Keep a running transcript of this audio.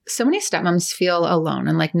So many stepmoms feel alone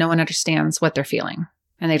and like no one understands what they're feeling.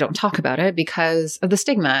 And they don't talk about it because of the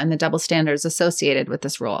stigma and the double standards associated with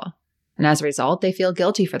this role. And as a result, they feel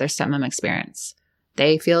guilty for their stepmom experience.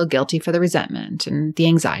 They feel guilty for the resentment and the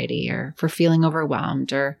anxiety, or for feeling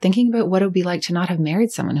overwhelmed, or thinking about what it would be like to not have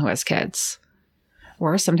married someone who has kids.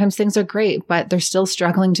 Or sometimes things are great, but they're still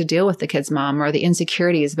struggling to deal with the kid's mom or the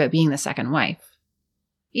insecurities about being the second wife.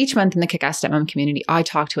 Each month in the Kick-Ass Stepmom community, I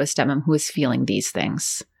talk to a stepmom who is feeling these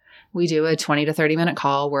things. We do a 20 to 30 minute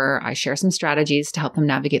call where I share some strategies to help them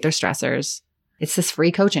navigate their stressors. It's this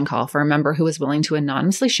free coaching call for a member who is willing to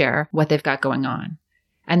anonymously share what they've got going on.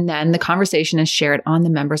 And then the conversation is shared on the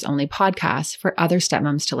members only podcast for other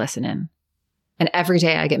stepmoms to listen in. And every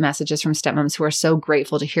day I get messages from stepmoms who are so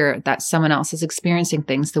grateful to hear that someone else is experiencing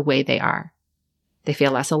things the way they are. They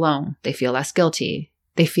feel less alone. They feel less guilty.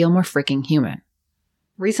 They feel more freaking human.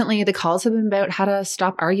 Recently, the calls have been about how to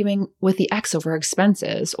stop arguing with the ex over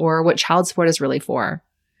expenses or what child support is really for.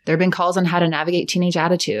 There have been calls on how to navigate teenage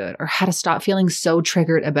attitude or how to stop feeling so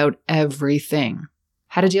triggered about everything.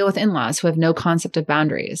 How to deal with in-laws who have no concept of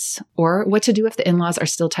boundaries, or what to do if the in-laws are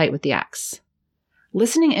still tight with the ex.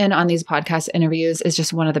 Listening in on these podcast interviews is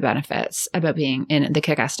just one of the benefits about being in the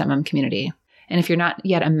Kick-Ass Stepmom community. And if you're not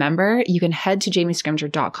yet a member, you can head to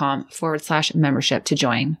jamiescrimger.com/membership to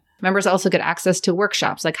join. Members also get access to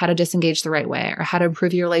workshops like how to disengage the right way or how to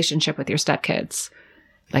improve your relationship with your stepkids.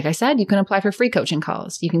 Like I said, you can apply for free coaching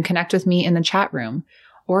calls. You can connect with me in the chat room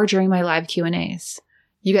or during my live Q&As.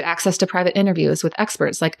 You get access to private interviews with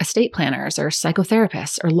experts like estate planners or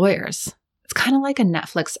psychotherapists or lawyers. It's kind of like a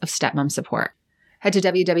Netflix of stepmom support. Head to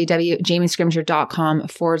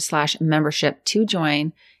www.jamiescrimger.com/membership to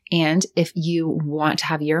join. And if you want to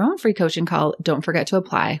have your own free coaching call, don't forget to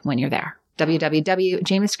apply when you're there.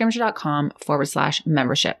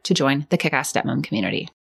 www.jamiescrimger.com/membership to join the Kick-Ass Stepmom community.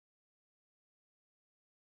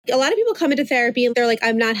 A lot of people come into therapy and they're like,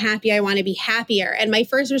 I'm not happy. I want to be happier. And my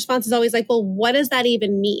first response is always like, well, what does that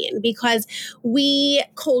even mean? Because we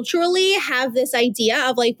culturally have this idea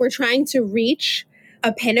of like, we're trying to reach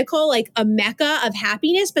a pinnacle, like a mecca of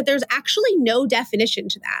happiness, but there's actually no definition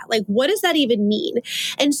to that. Like, what does that even mean?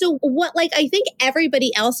 And so what, like, I think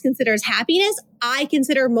everybody else considers happiness, I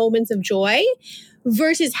consider moments of joy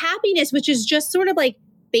versus happiness, which is just sort of like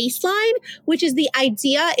baseline, which is the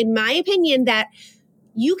idea, in my opinion, that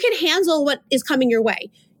you can handle what is coming your way.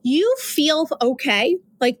 You feel okay,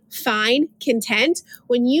 like fine, content,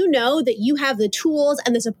 when you know that you have the tools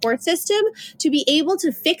and the support system to be able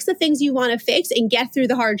to fix the things you want to fix and get through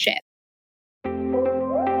the hard shit.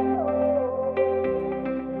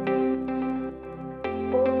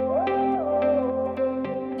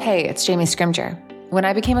 Hey, it's Jamie Scrimger. When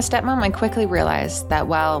I became a stepmom, I quickly realized that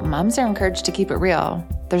while moms are encouraged to keep it real,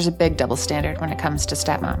 there's a big double standard when it comes to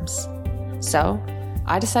stepmoms. So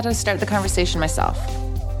I decided to start the conversation myself.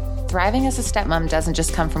 Thriving as a stepmom doesn't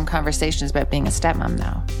just come from conversations about being a stepmom,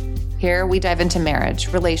 though. Here, we dive into marriage,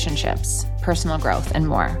 relationships, personal growth, and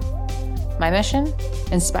more. My mission?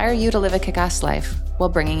 Inspire you to live a kick-ass life while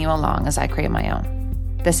bringing you along as I create my own.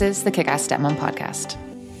 This is the Kick-Ass Stepmom Podcast.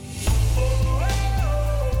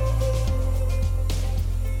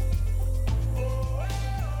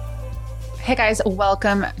 Hey guys,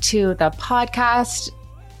 welcome to the podcast.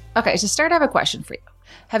 Okay, to start, I have a question for you.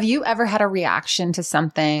 Have you ever had a reaction to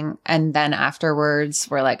something and then afterwards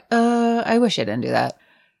were like, I wish I didn't do that?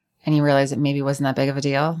 And you realize it maybe wasn't that big of a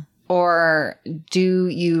deal? Or do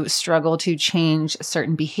you struggle to change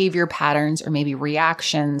certain behavior patterns or maybe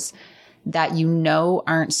reactions that you know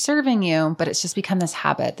aren't serving you, but it's just become this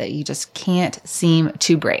habit that you just can't seem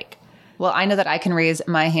to break? Well, I know that I can raise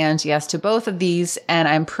my hand yes to both of these, and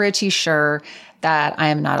I'm pretty sure that I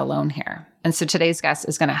am not alone here. And so today's guest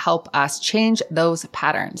is going to help us change those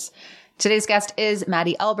patterns. Today's guest is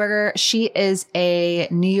Maddy Ellberger. She is a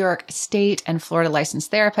New York State and Florida licensed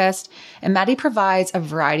therapist, and Maddy provides a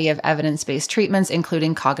variety of evidence-based treatments,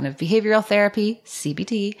 including cognitive behavioral therapy,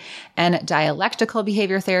 CBT, and dialectical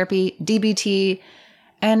behavior therapy, DBT.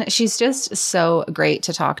 And she's just so great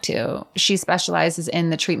to talk to. She specializes in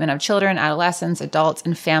the treatment of children, adolescents, adults,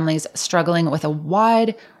 and families struggling with a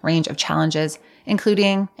wide range of challenges,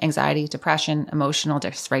 including anxiety, depression, emotional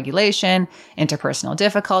dysregulation, interpersonal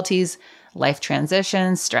difficulties, life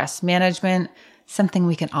transitions, stress management, something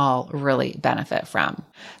we can all really benefit from.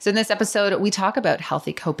 So in this episode, we talk about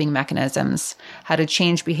healthy coping mechanisms, how to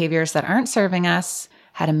change behaviors that aren't serving us,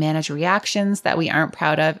 how to manage reactions that we aren't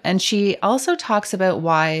proud of. And she also talks about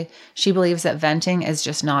why she believes that venting is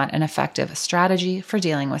just not an effective strategy for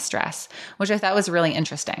dealing with stress, which I thought was really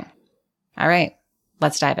interesting. All right,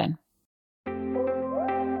 let's dive in.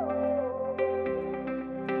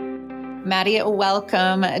 Maddy,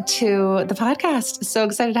 welcome to the podcast. So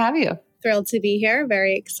excited to have you. Thrilled to be here.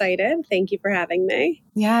 Very excited. Thank you for having me.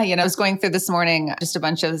 Yeah, I was going through this morning, just a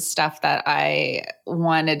bunch of stuff that I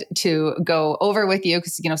wanted to go over with you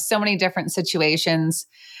because, so many different situations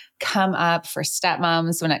come up for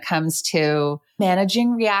stepmoms when it comes to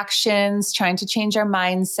managing reactions, trying to change our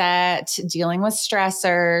mindset, dealing with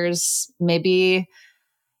stressors, maybe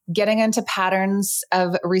getting into patterns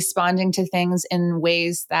of responding to things in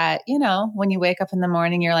ways that, when you wake up in the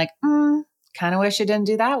morning, you're like, kind of wish I didn't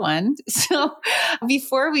do that one. So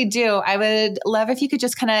before we do, I would love if you could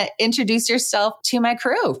just kind of introduce yourself to my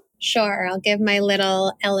crew. Sure. I'll give my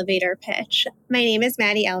little elevator pitch. My name is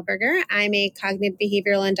Maddy Ellberger. I'm a cognitive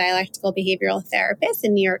behavioral and dialectical behavioral therapist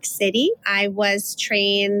in New York City. I was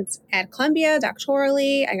trained at Columbia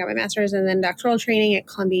doctorally. I got my master's and then doctoral training at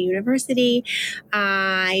Columbia University.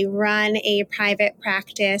 I run a private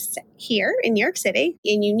practice here in New York City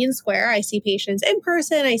in Union Square. I see patients in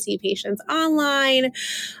person. I see patients online.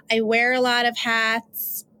 I wear a lot of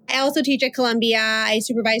hats. I also teach at Columbia. I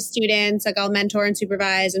supervise students. I'll mentor and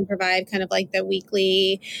supervise and provide kind of like the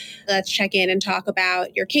weekly, let's check in and talk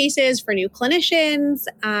about your cases for new clinicians.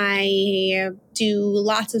 I do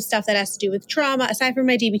lots of stuff that has to do with trauma, aside from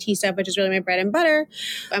my DBT stuff, which is really my bread and butter.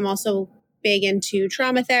 I'm also big into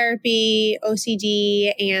trauma therapy,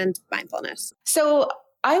 OCD, and mindfulness. So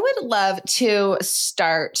I would love to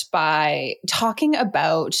start by talking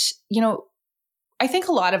about, I think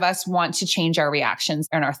a lot of us want to change our reactions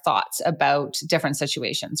and our thoughts about different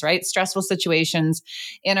situations, right? Stressful situations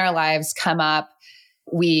in our lives come up.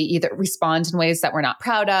 We either respond in ways that we're not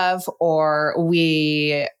proud of, or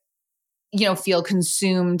we, feel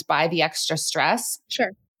consumed by the extra stress.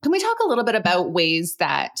 Sure. Can we talk a little bit about ways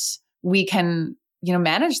that we can,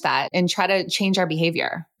 manage that and try to change our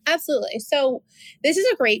behavior? Absolutely. So this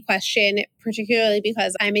is a great question, particularly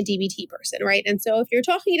because I'm a DBT person, right? And so if you're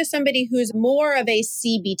talking to somebody who's more of a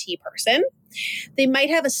CBT person, they might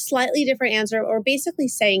have a slightly different answer or basically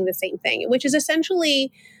saying the same thing, which is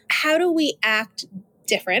essentially, how do we act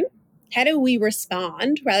different? How do we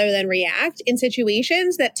respond rather than react in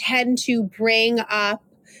situations that tend to bring up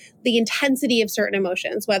the intensity of certain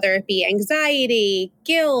emotions, whether it be anxiety,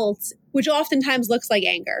 guilt, which oftentimes looks like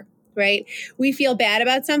anger. Right? We feel bad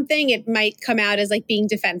about something. It might come out as like being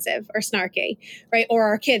defensive or snarky, right? Or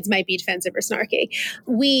our kids might be defensive or snarky.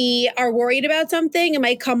 We are worried about something. It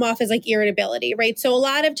might come off as like irritability, right? So a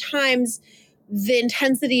lot of times the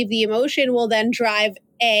intensity of the emotion will then drive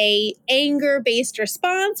a anger-based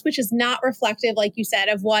response, which is not reflective, like you said,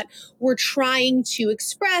 of what we're trying to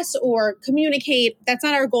express or communicate. That's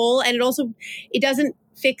not our goal. And it doesn't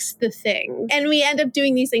fix the thing. And we end up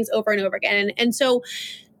doing these things over and over again. And so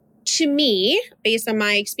to me, based on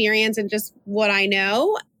my experience and just what I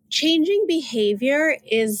know, changing behavior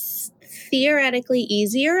is theoretically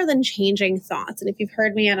easier than changing thoughts. And if you've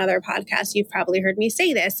heard me on other podcasts, you've probably heard me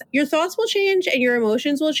say this. Your thoughts will change and your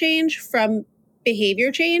emotions will change from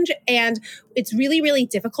behavior change. And it's really, really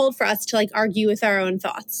difficult for us to argue with our own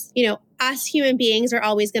thoughts. Us human beings are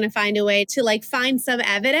always going to find a way to find some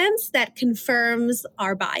evidence that confirms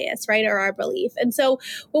our bias, right? Or our belief. And so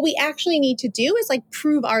what we actually need to do is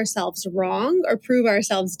prove ourselves wrong or prove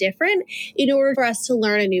ourselves different in order for us to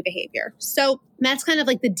learn a new behavior. So that's kind of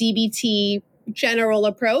the DBT general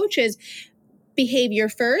approach is behavior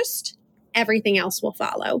first, everything else will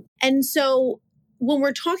follow. And so when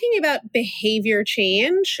we're talking about behavior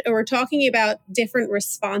change, or we're talking about different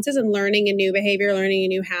responses and learning a new behavior, learning a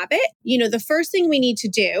new habit, the first thing we need to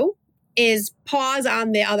do is pause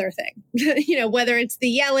on the other thing, whether it's the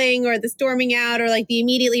yelling or the storming out or the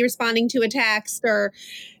immediately responding to a text or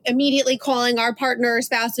immediately calling our partner or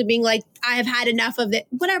spouse and being I have had enough of it,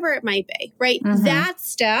 whatever it might be, right? Mm-hmm. That's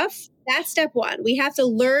step one. We have to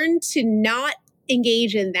learn to not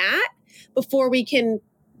engage in that before we can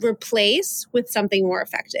replace with something more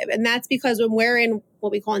effective. And that's because when we're in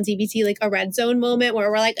what we call in DBT, a red zone moment where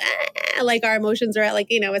we're our emotions are at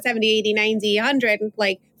a 70, 80, 90, 100,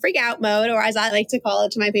 freak out mode, or as I like to call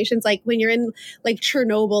it to my patients, when you're in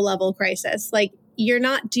Chernobyl level crisis, you're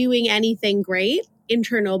not doing anything great in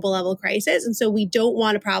Chernobyl level crisis. And so we don't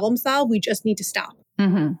want to problem solve. We just need to stop.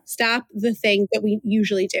 Mm-hmm. Stop the thing that we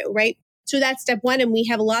usually do, right? So that's step one. And we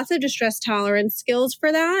have lots of distress tolerance skills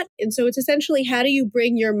for that. And so it's essentially, how do you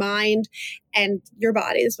bring your mind and your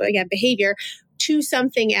body, so again, behavior, to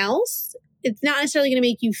something else? It's not necessarily going to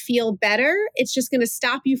make you feel better. It's just going to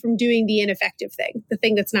stop you from doing the ineffective thing, the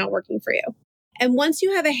thing that's not working for you. And once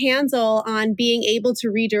you have a handle on being able to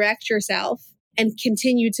redirect yourself and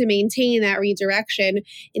continue to maintain that redirection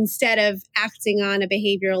instead of acting on a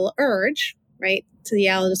behavioral urge, right? to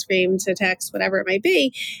yell, to scream, to text, whatever it might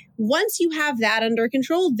be. Once you have that under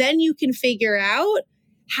control, then you can figure out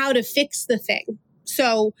how to fix the thing.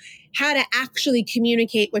 So how to actually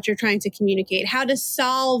communicate what you're trying to communicate, how to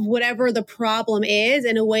solve whatever the problem is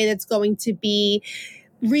in a way that's going to be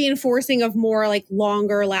reinforcing of more like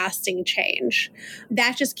longer lasting change.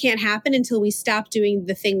 That just can't happen until we stop doing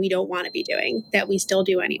the thing we don't want to be doing that we still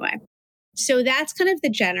do anyway. So that's kind of the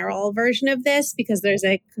general version of this, because there's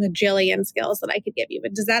a gajillion skills that I could give you.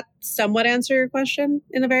 But does that somewhat answer your question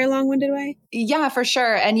in a very long-winded way? Yeah, for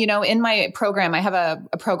sure. And, in my program, I have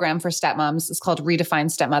a program for stepmoms. It's called Redefine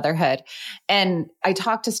Stepmotherhood. And I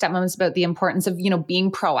talk to stepmoms about the importance of, being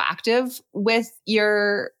proactive with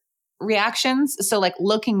your reactions. So like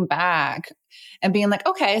looking back and being like,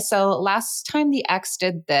 okay, so last time the ex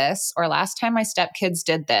did this, or last time my stepkids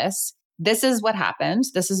did this, this is what happened.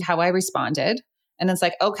 This is how I responded. And it's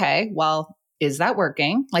like, okay, well, is that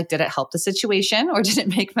working? Like, did it help the situation or did it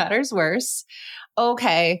make matters worse?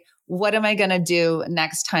 Okay, what am I going to do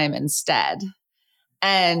next time instead?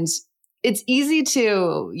 And it's easy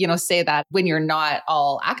to, say that when you're not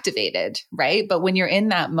all activated, right? But when you're in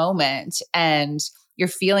that moment and you're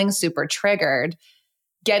feeling super triggered,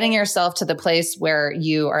 getting yourself to the place where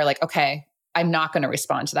you are like, okay, I'm not going to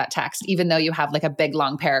respond to that text, even though you have like a big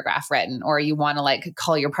long paragraph written, or you want to like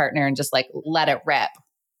call your partner and just like let it rip.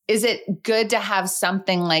 Is it good to have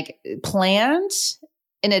something like planned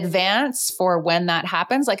in advance for when that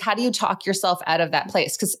happens? Like, how do you talk yourself out of that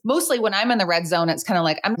place? Because mostly when I'm in the red zone, it's kind of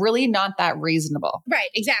like, I'm really not that reasonable. Right,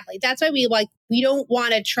 exactly. That's why we don't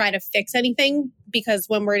want to try to fix anything, because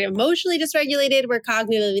when we're emotionally dysregulated, we're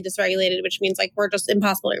cognitively dysregulated, which means like we're just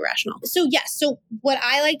impossibly irrational. So yes, so what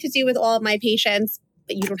I like to do with all of my patients,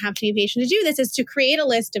 but you don't have to be a patient to do this, is to create a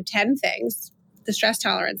list of 10 things, the stress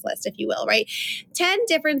tolerance list, if you will, right? 10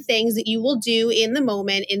 different things that you will do in the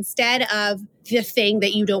moment instead of the thing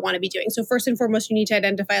that you don't want to be doing. So first and foremost, you need to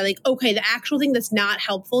identify like, okay, the actual thing that's not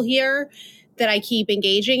helpful here that I keep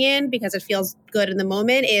engaging in because it feels good in the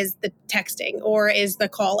moment is the texting or is the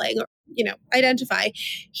calling. Identify.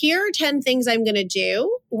 Here are 10 things I'm going to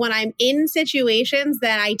do when I'm in situations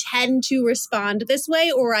that I tend to respond this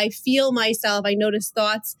way, or I feel myself, I notice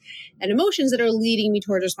thoughts and emotions that are leading me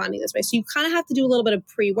towards responding this way. So you kind of have to do a little bit of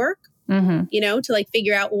pre-work, to like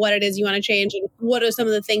figure out what it is you want to change and what are some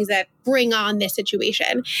of the things that bring on this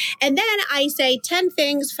situation. And then I say 10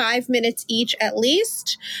 things, 5 minutes each at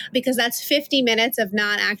least, because that's 50 minutes of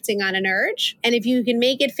not acting on an urge. And if you can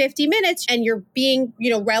make it 50 minutes and you're being,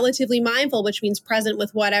 relatively mindful, which means present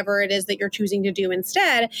with whatever it is that you're choosing to do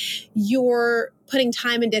instead, you're putting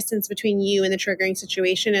time and distance between you and the triggering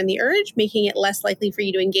situation and the urge, making it less likely for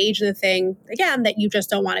you to engage in the thing, again, that you just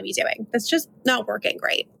don't want to be doing. That's just not working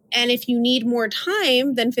great. And if you need more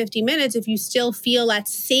time than 50 minutes, if you still feel that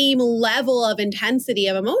same level of intensity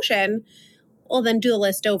of emotion, well, then do the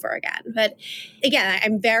list over again. But again,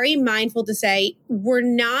 I'm very mindful to say we're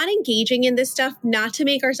not engaging in this stuff not to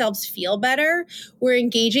make ourselves feel better. We're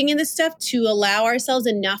engaging in this stuff to allow ourselves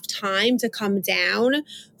enough time to come down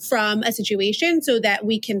from a situation so that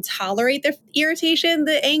we can tolerate the irritation,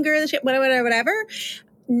 the anger, the shit, whatever.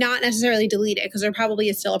 Not necessarily delete it, because there probably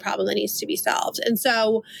is still a problem that needs to be solved. And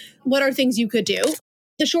so what are things you could do?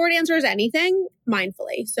 The short answer is anything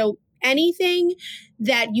mindfully. So anything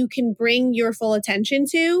that you can bring your full attention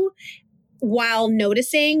to while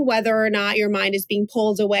noticing whether or not your mind is being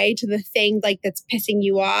pulled away to the thing like that's pissing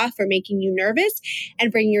you off or making you nervous,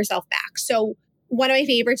 and bringing yourself back. So one of my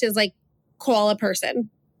favorites is like call a person,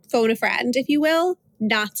 phone a friend, if you will,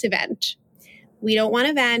 not to vent. We don't want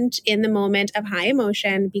to vent in the moment of high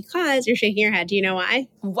emotion, because you're shaking your head. Do you know why?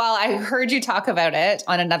 Well, I heard you talk about it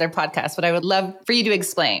on another podcast, but I would love for you to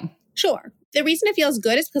explain. Sure. The reason it feels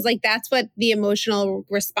good is because like that's what the emotional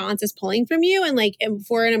response is pulling from you. And like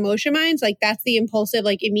for an emotion mind, like that's the impulsive,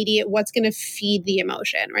 like immediate, what's going to feed the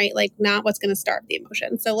emotion, right? Like not what's going to starve the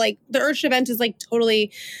emotion. So like the urge to vent is like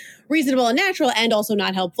totally reasonable and natural, and also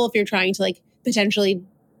not helpful if you're trying to like potentially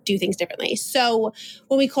do things differently. So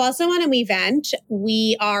when we call someone and we vent,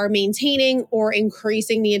 we are maintaining or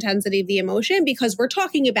increasing the intensity of the emotion because we're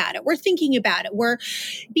talking about it. We're thinking about it. We're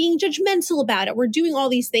being judgmental about it. We're doing all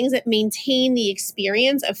these things that maintain the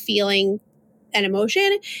experience of feeling an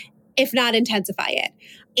emotion, if not intensify it.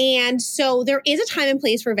 And so there is a time and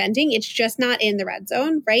place for venting. It's just not in the red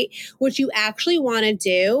zone, right? What you actually want to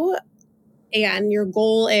do, and your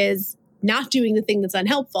goal is not doing the thing that's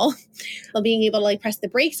unhelpful, but being able to like press the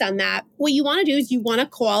brakes on that. What you want to do is you want to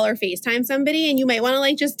call or FaceTime somebody, and you might want to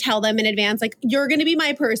like just tell them in advance, like, you're going to be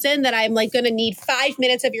my person that I'm like going to need 5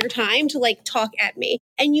 minutes of your time to like talk at me.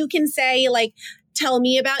 And you can say like, tell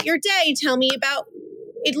me about your day. Tell me about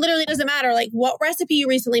It literally doesn't matter like what recipe you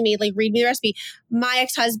recently made, like read me the recipe. My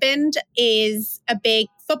ex-husband is a big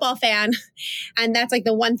football fan. And that's like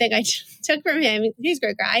the one thing I took from him. He's a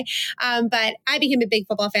great guy. But I became a big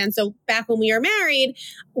football fan. So back when we were married,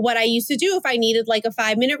 what I used to do if I needed like a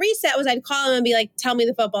 5-minute reset was I'd call him and be like, tell me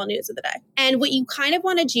the football news of the day. And what you kind of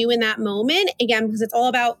want to do in that moment, again, because it's all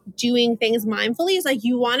about doing things mindfully, is like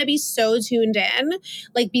you want to be so tuned in,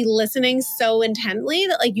 like be listening so intently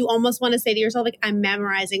that like you almost want to say to yourself, like, I'm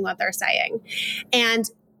memorizing what they're saying. And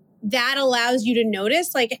that allows you to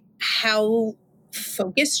notice like how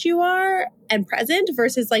focused you are and present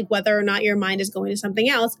versus like whether or not your mind is going to something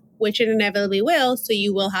else, which it inevitably will. So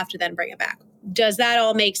you will have to then bring it back. Does that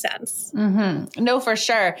all make sense? Mm-hmm. No, for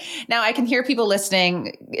sure. Now I can hear people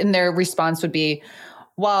listening and their response would be,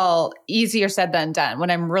 well, easier said than done.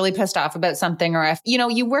 When I'm really pissed off about something, or if,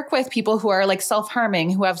 you work with people who are like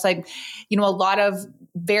self-harming, who have like, a lot of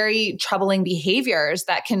very troubling behaviors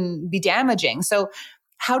that can be damaging. So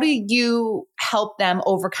how do you help them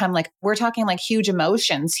overcome, like, we're talking like huge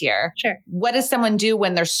emotions here. Sure. What does someone do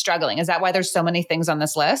when they're struggling? Is that why there's so many things on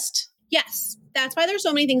this list? Yes. That's why there's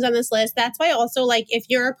so many things on this list. That's why also, like, if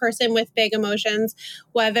you're a person with big emotions,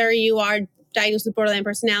 whether you are diagnosed with borderline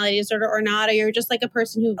personality disorder or not, or you're just like a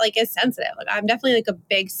person who like is sensitive. Like I'm definitely like a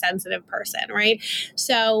big sensitive person, right?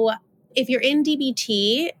 So if you're in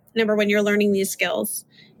DBT, number one, you're learning these skills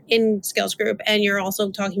in skills group, and you're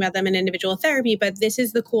also talking about them in individual therapy. But this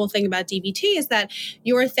is the cool thing about DBT is that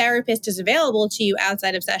your therapist is available to you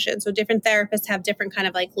outside of session. So different therapists have different kind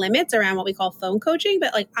of like limits around what we call phone coaching,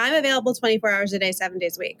 but like I'm available 24 hours a day, 7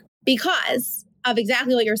 days a week because of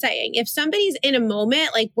exactly what you're saying. If somebody's in a moment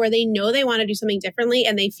like where they know they want to do something differently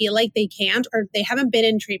and they feel like they can't, or they haven't been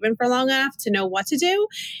in treatment for long enough to know what to do,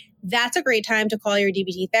 that's a great time to call your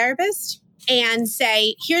DBT therapist and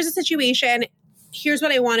say, here's a situation. Here's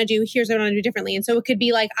what I want to do. Here's what I want to do differently. And so it could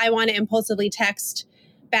be like, I want to impulsively text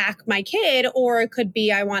back my kid, or it could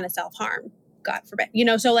be, I want to self-harm, God forbid,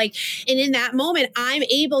 so like, and in that moment, I'm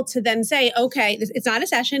able to then say, okay, it's not a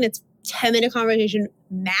session. It's 10-minute conversation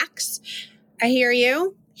max. I hear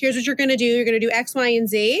you. Here's what you're going to do. You're going to do X, Y, and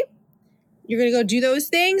Z. You're going to go do those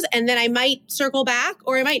things. And then I might circle back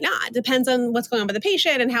or I might not. Depends on what's going on with the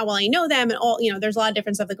patient and how well I know them and all, there's a lot of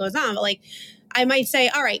different stuff that goes on. But like, I might say,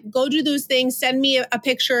 all right, go do those things. Send me a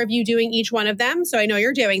picture of you doing each one of them. So I know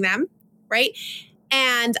you're doing them, right?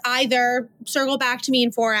 And either circle back to me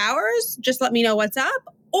in 4 hours, just let me know what's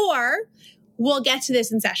up, or we'll get to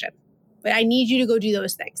this in session. But I need you to go do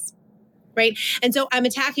those things, right? And so I'm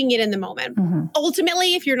attacking it in the moment. Mm-hmm.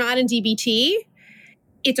 Ultimately, if you're not in DBT,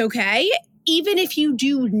 it's okay. Even if you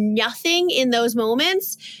do nothing in those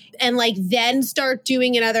moments and like then start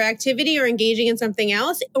doing another activity or engaging in something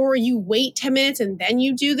else, or you wait 10 minutes and then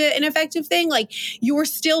you do the ineffective thing, like you're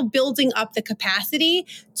still building up the capacity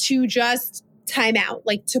to just time out,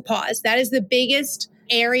 like to pause. That is the biggest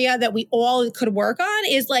area that we all could work on,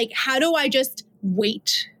 is like, how do I just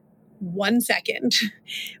wait 1 second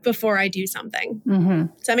before I do something?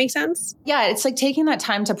 Mm-hmm. Does that make sense? Yeah. It's like taking that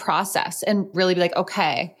time to process and really be like,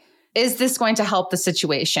 okay, is this going to help the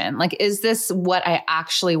situation? Like, is this what I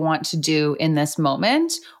actually want to do in this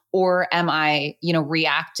moment? Or am I,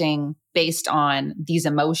 reacting based on these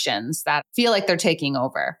emotions that feel like they're taking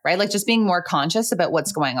over, right? Like just being more conscious about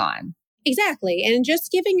what's going on. Exactly. And just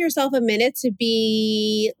giving yourself a minute to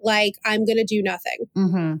be like, I'm going to do nothing.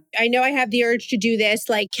 Mm-hmm. I know I have the urge to do this.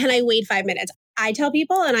 Like, can I wait 5 minutes? I tell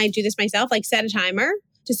people, and I do this myself, like set a timer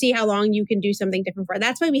to see how long you can do something different for.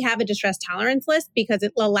 That's why we have a distress tolerance list, because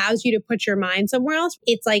it allows you to put your mind somewhere else.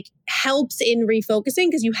 It's like helps in refocusing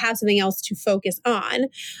because you have something else to focus on.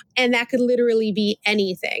 And that could literally be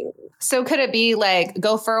anything. So could it be like,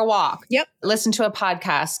 go for a walk? Yep. Listen to a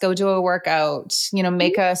podcast, go do a workout,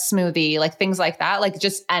 make a smoothie, like things like that, like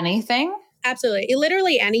just anything? Absolutely.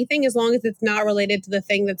 Literally anything, as long as it's not related to the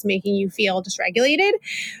thing that's making you feel dysregulated.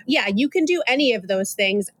 Yeah, you can do any of those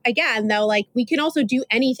things. Again, though, like we can also do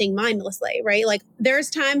anything mindlessly, right? Like there's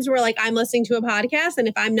times where like I'm listening to a podcast and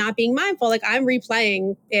if I'm not being mindful, like I'm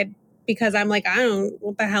replaying it because I'm like, I don't know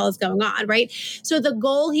what the hell is going on, right? So the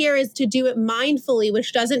goal here is to do it mindfully,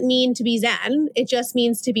 which doesn't mean to be Zen. It just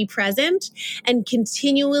means to be present and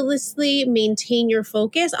continuously maintain your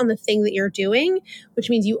focus on the thing that you're doing, which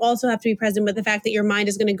means you also have to be present with the fact that your mind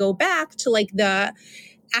is going to go back to like the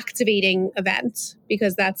activating event,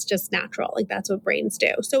 because that's just natural. Like that's what brains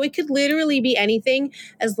do. So it could literally be anything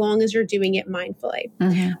as long as you're doing it mindfully.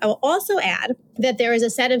 Mm-hmm. I will also add that there is a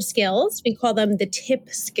set of skills, we call them the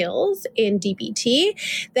TIP skills in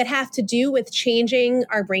DBT, that have to do with changing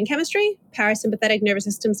our brain chemistry, parasympathetic nervous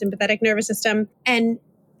system, sympathetic nervous system, and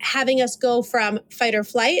having us go from fight or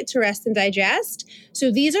flight to rest and digest.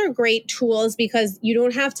 So these are great tools because you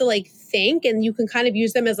don't have to like think, and you can kind of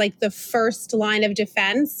use them as like the first line of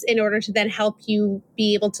defense in order to then help you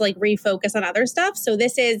be able to like refocus on other stuff. So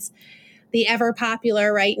this is the ever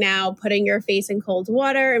popular right now, putting your face in cold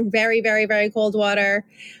water, and very, very, very cold water.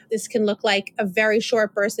 This can look like a very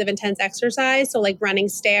short burst of intense exercise. So like running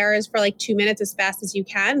stairs for like 2 minutes as fast as you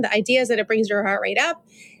can. The idea is that it brings your heart rate up,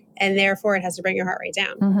 and therefore it has to bring your heart rate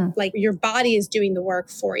down. Mm-hmm. Like your body is doing the work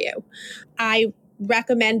for you. I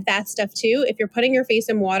recommend that stuff too. If you're putting your face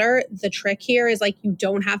in water, the trick here is like you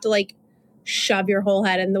don't have to like shove your whole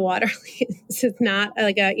head in the water. This is not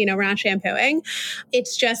like we're not shampooing.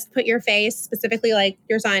 It's just put your face, specifically like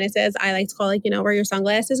your sinuses. I like to call like, where your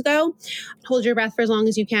sunglasses go. Hold your breath for as long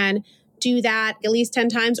as you can. Do that at least 10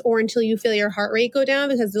 times or until you feel your heart rate go down,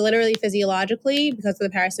 because literally physiologically, because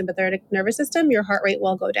of the parasympathetic nervous system, your heart rate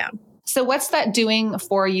will go down. So what's that doing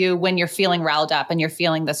for you when you're feeling riled up and you're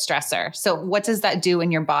feeling the stressor? So what does that do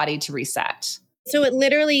in your body to reset? So it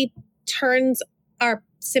literally turns our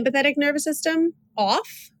sympathetic nervous system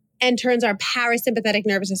off and turns our parasympathetic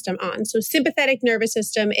nervous system on. So sympathetic nervous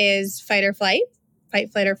system is fight or flight,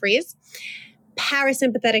 fight, flight, or freeze.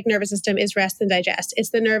 Parasympathetic nervous system is rest and digest.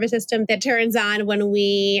 It's the nervous system that turns on when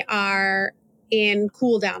we are in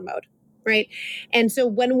cool down mode, right? And so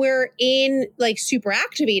when we're in like super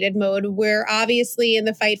activated mode, we're obviously in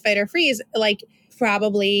the fight, flight, or freeze, like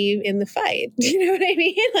probably in the fight. You know what I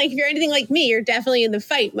mean? Like if you're anything like me, you're definitely in the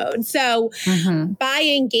fight mode. So by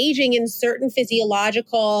engaging in certain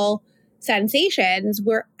physiological sensations,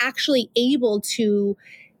 we're actually able to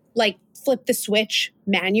like flip the switch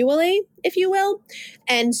manually, if you will.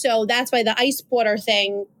 And so that's why the ice water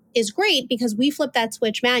thing is great, because we flip that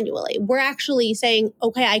switch manually. We're actually saying,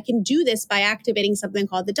 okay, I can do this by activating something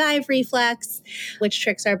called the dive reflex, which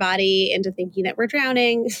tricks our body into thinking that we're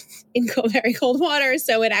drowning in very cold water.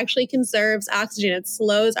 So it actually conserves oxygen. It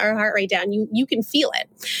slows our heart rate down. You can feel it.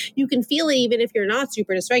 You can feel it even if you're not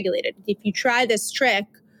super dysregulated. If you try this trick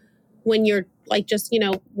when you're like just,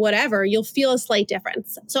 whatever, you'll feel a slight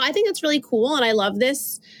difference. So I think it's really cool. And I love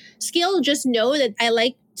this skill. Just know that I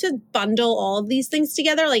like to bundle all of these things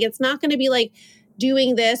together. Like it's not going to be like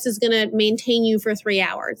doing this is going to maintain you for 3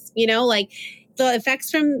 hours. Like the effects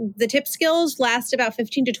from the tip skills last about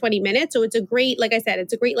 15 to 20 minutes. So it's a great, like I said,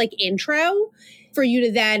 it's a great like intro for you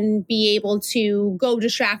to then be able to go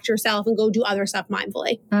distract yourself and go do other stuff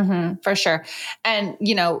mindfully. Mm-hmm, for sure. And,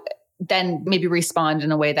 then maybe respond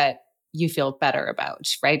in a way that you feel better about,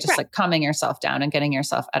 right? Just like calming yourself down and getting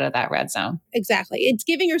yourself out of that red zone. Exactly. It's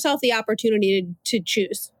giving yourself the opportunity to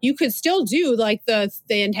choose. You could still do like the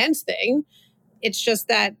intense thing. It's just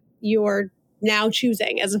that you're now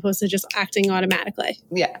choosing as opposed to just acting automatically.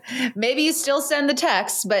 Yeah. Maybe you still send the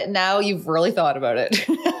text, but now you've really thought about it.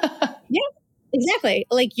 Yeah, exactly.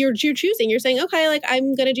 Like you're choosing. You're saying, okay, like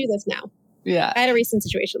I'm going to do this now. Yeah. I had a recent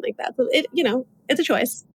situation like that. So it's a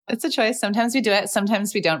choice. It's a choice. Sometimes we do it.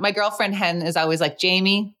 Sometimes we don't. My girlfriend Hen is always like,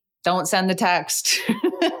 Jamie, don't send the text.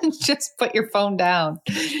 Just put your phone down.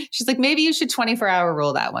 She's like, maybe you should 24-hour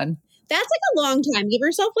rule that one. That's like a long time. Give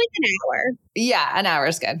yourself like an hour. Yeah, an hour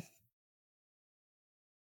is good.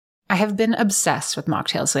 I have been obsessed with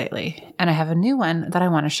mocktails lately, and I have a new one that I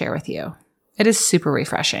want to share with you. It is super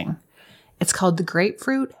refreshing. It's called the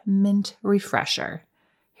Grapefruit Mint Refresher.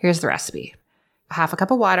 Here's the recipe. 1/2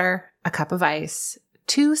 cup of water, a cup of ice,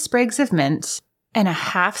 2 sprigs of mint, and a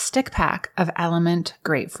 1/2 stick pack of Element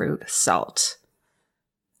grapefruit salt.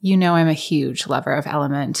 You know I'm a huge lover of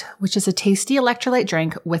Element, which is a tasty electrolyte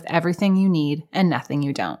drink with everything you need and nothing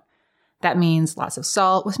you don't. That means lots of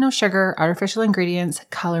salt with no sugar, artificial ingredients,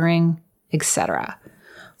 coloring, etc.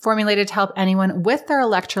 Formulated to help anyone with their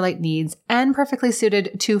electrolyte needs and perfectly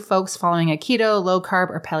suited to folks following a keto, low carb,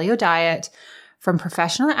 or paleo diet. From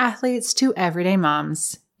professional athletes to everyday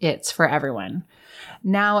moms, it's for everyone.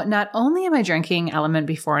 Now, not only am I drinking Element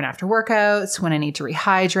before and after workouts, when I need to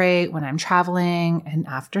rehydrate, when I'm traveling, and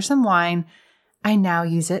after some wine, I now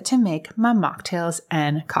use it to make my mocktails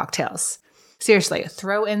and cocktails. Seriously,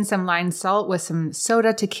 throw in some lime salt with some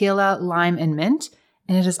soda, tequila, lime, and mint,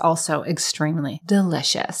 and it is also extremely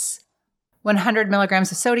delicious. 100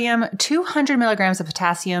 milligrams of sodium, 200 milligrams of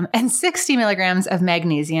potassium, and 60 milligrams of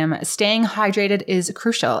magnesium. Staying hydrated is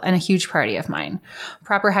crucial and a huge priority of mine.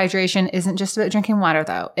 Proper hydration isn't just about drinking water,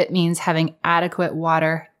 though. It means having adequate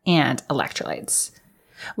water and electrolytes.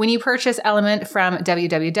 When you purchase Element from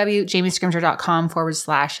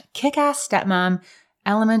www.jamiescrimger.com/kickassstepmom,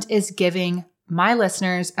 Element is giving my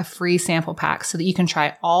listeners a free sample pack so that you can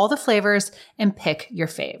try all the flavors and pick your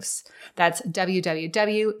faves. That's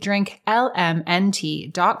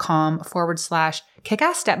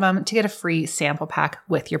www.drinklmnt.com/kickassstepmom to get a free sample pack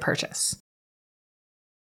with your purchase.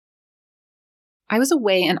 I was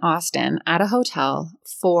away in Austin at a hotel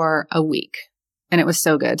for a week, and it was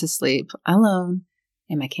so good to sleep alone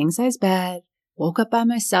in my king-size bed. Woke up by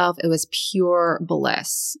myself. It was pure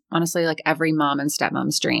bliss. Honestly, like every mom and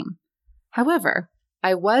stepmom's dream. However,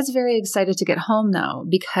 I was very excited to get home though,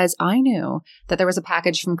 because I knew that there was a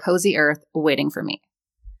package from Cozy Earth waiting for me.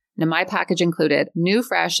 Now, my package included new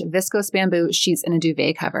fresh viscose bamboo sheets and a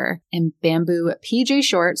duvet cover, and bamboo PJ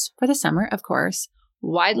shorts for the summer, of course,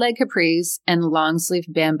 wide leg capris, and long sleeve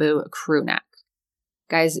bamboo crew neck.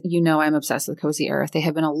 Guys, you know I'm obsessed with Cozy Earth. They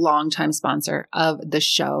have been a long-time sponsor of the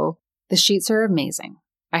show. The sheets are amazing.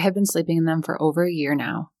 I have been sleeping in them for over a year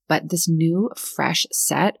now, but this new fresh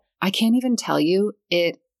set, I can't even tell you,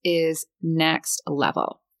 it is next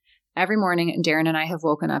level. Every morning, Darren and I have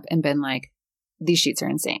woken up and been like, these sheets are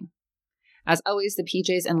insane. As always, the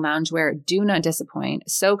PJs and loungewear do not disappoint.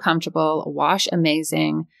 So comfortable, wash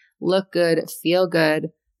amazing, look good, feel good.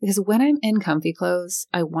 Because when I'm in comfy clothes,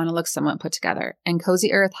 I want to look somewhat put together. And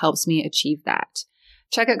Cozy Earth helps me achieve that.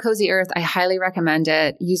 Check out Cozy Earth. I highly recommend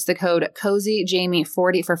it. Use the code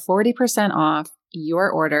CozyJamie40 for 40% off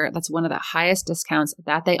your order. That's one of the highest discounts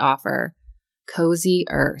that they offer. Cozy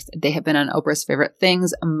Earth. They have been on Oprah's Favorite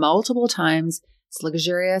Things multiple times. It's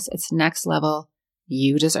luxurious. It's next level.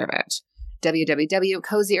 You deserve it.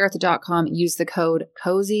 www.cozyearth.com. Use the code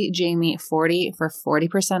CozyJamie40 for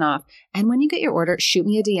 40% off. And when you get your order, shoot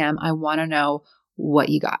me a DM. I want to know what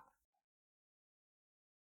you got.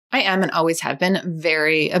 I am and always have been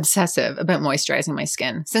very obsessive about moisturizing my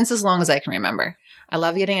skin since as long as I can remember. I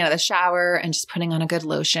love getting out of the shower and just putting on a good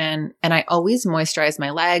lotion. And I always moisturize my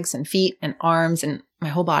legs and feet and arms and my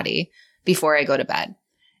whole body before I go to bed.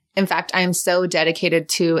 In fact, I am so dedicated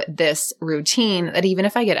to this routine that even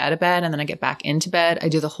if I get out of bed and then I get back into bed, I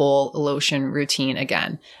do the whole lotion routine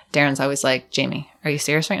again. Darren's always like, Jamie, are you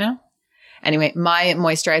serious right now? Anyway, my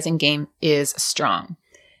moisturizing game is strong.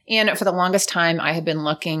 And for the longest time, I have been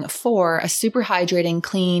looking for a super hydrating,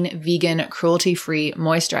 clean, vegan, cruelty-free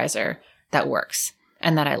moisturizer that works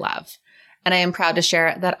and that I love. And I am proud to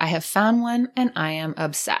share that I have found one and I am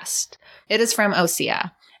obsessed. It is from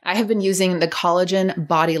Osea. I have been using the collagen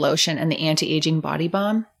body lotion and the anti-aging body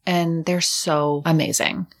balm, and they're so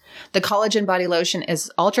amazing. The collagen body lotion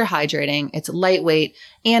is ultra hydrating, it's lightweight,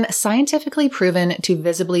 and scientifically proven to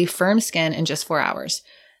visibly firm skin in just 4 hours.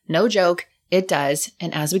 No joke, it does,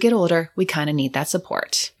 and as we get older, we kind of need that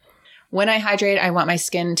support. When I hydrate, I want my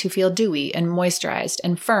skin to feel dewy and moisturized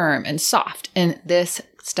and firm and soft, and this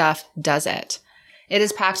stuff does it. It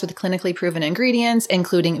is packed with clinically proven ingredients,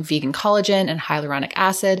 including vegan collagen and hyaluronic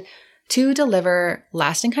acid, to deliver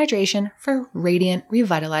lasting hydration for radiant,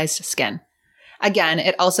 revitalized skin. Again,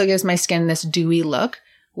 it also gives my skin this dewy look,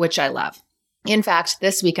 which I love. In fact,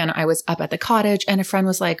 this weekend I was up at the cottage and a friend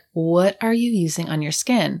was like, "What are you using on your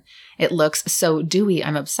skin? It looks so dewy.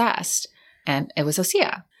 I'm obsessed." And it was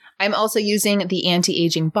Osea. I'm also using the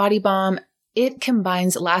anti-aging body balm. It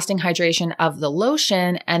combines lasting hydration of the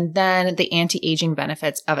lotion and then the anti-aging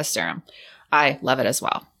benefits of a serum. I love it as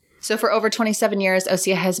well. So for over 27 years,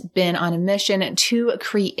 Osea has been on a mission to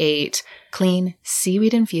create clean,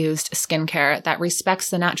 seaweed-infused skincare that respects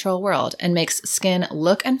the natural world and makes skin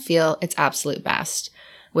look and feel its absolute best,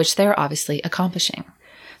 which they're obviously accomplishing.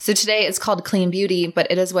 So today it's called Clean Beauty,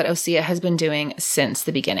 but it is what Osea has been doing since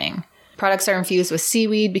the beginning. Products are infused with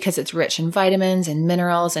seaweed because it's rich in vitamins and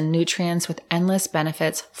minerals and nutrients with endless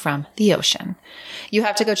benefits from the ocean. You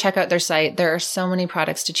have to go check out their site. There are so many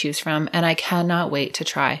products to choose from, and I cannot wait to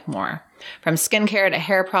try more. From skincare to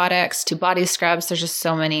hair products to body scrubs, there's just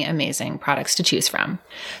so many amazing products to choose from.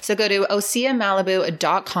 So go to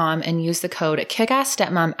oseamalibu.com and use the code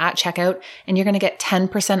KICKASSSTEPMOM at checkout, and you're going to get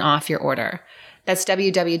 10% off your order. That's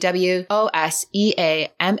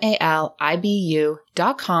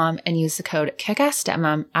www.oseamalibu.com and use the code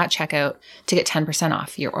KICKASSSTEPMOM at checkout to get 10%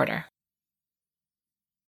 off your order.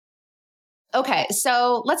 Okay,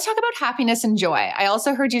 so let's talk about happiness and joy. I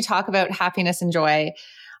also heard you talk about happiness and joy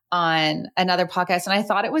on another podcast, and I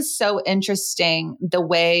thought it was so interesting the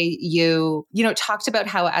way you talked about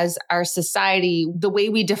how as our society, the way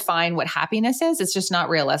we define what happiness is, it's just not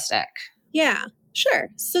realistic. Yeah, sure.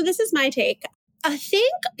 So this is my take. I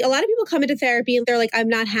think a lot of people come into therapy and they're like, I'm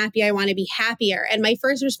not happy. I want to be happier. And my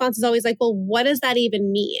first response is always like, well, what does that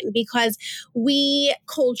even mean? Because we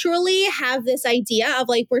culturally have this idea of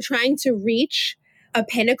like, we're trying to reach a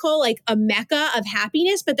pinnacle, like a mecca of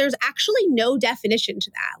happiness, but there's actually no definition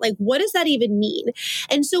to that. Like, what does that even mean?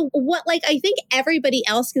 And so what, like, I think everybody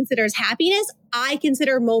else considers happiness, I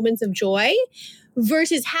consider moments of joy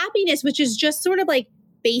versus happiness, which is just sort of like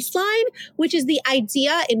baseline, which is the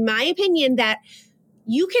idea, in my opinion, that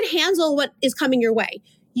you can handle what is coming your way.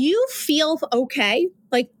 You feel okay,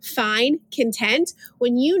 like fine, content,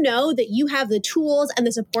 when you know that you have the tools and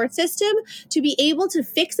the support system to be able to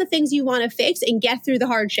fix the things you want to fix and get through the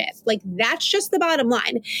hard shit. Like, that's just the bottom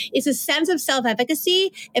line. It's a sense of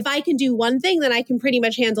self-efficacy. If I can do one thing, then I can pretty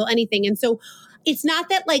much handle anything. And so it's not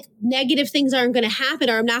that like negative things aren't going to happen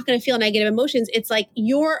or I'm not going to feel negative emotions. It's like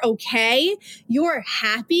you're okay, you're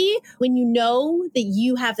happy when you know that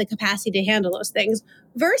you have the capacity to handle those things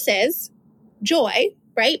versus joy,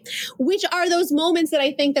 right? Which are those moments that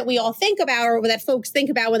I think that we all think about or that folks think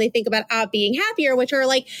about when they think about being happier, which are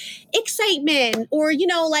like excitement or, you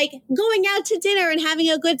know, like going out to dinner and having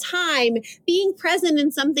a good time, being present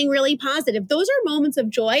in something really positive. Those are moments of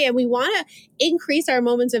joy, and we want to increase our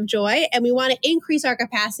moments of joy and we want to increase our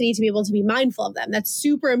capacity to be able to be mindful of them. That's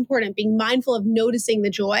super important. Being mindful of noticing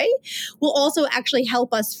the joy will also actually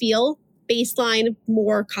help us feel baseline,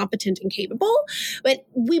 more competent and capable. But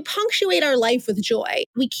we punctuate our life with joy.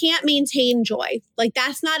 We can't maintain joy. Like,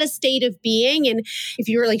 that's not a state of being. And if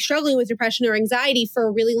you're like struggling with depression or anxiety for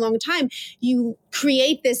a really long time, you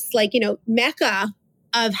create this like, you know, mecca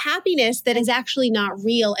of happiness that is actually not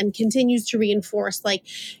real and continues to reinforce like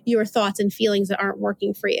your thoughts and feelings that aren't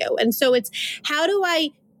working for you. And so it's, how do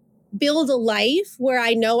I build a life where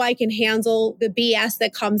I know I can handle the BS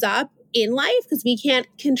that comes up in life, because we can't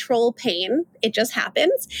control pain. It just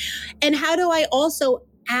happens. And how do I also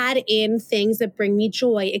add in things that bring me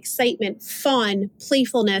joy, excitement, fun,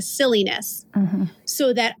 playfulness, silliness,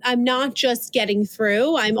 so that I'm not just getting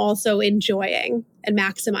through, I'm also enjoying and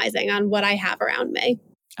maximizing on what I have around me.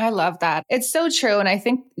 I love that. It's so true. And I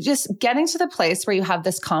think just getting to the place where you have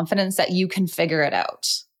this confidence that you can figure it out.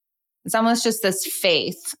 It's almost just this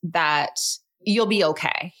faith that you'll be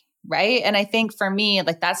okay. Right. And I think for me,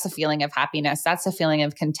 like, that's the feeling of happiness. That's the feeling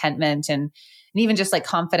of contentment and even just like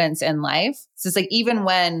confidence in life. So it's like, even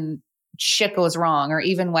when shit goes wrong or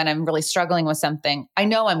even when I'm really struggling with something, I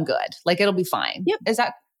know I'm good. Like, it'll be fine. Yep. Is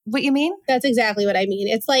that what you mean? That's exactly what I mean.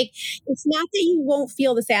 It's like, it's not that you won't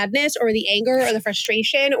feel the sadness or the anger or the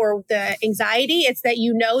frustration or the anxiety. It's that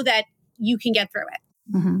you know that you can get through it.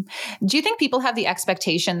 Do you think people have the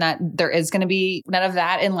expectation that there is going to be none of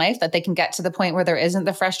that in life, that they can get to the point where there isn't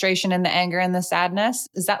the frustration and the anger and the sadness?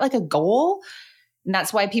 Is that like a goal? And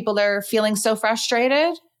that's why people are feeling so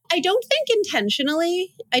frustrated? I don't think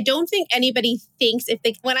intentionally. I don't think anybody thinks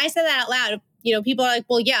when I say that out loud, you know, people are like,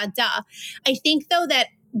 well, yeah, duh. I think though that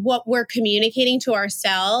what we're communicating to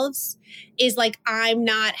ourselves is like, I'm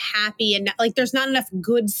not happy and like, there's not enough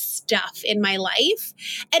good stuff in my life.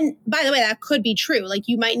 And by the way, that could be true. Like,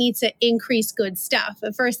 you might need to increase good stuff.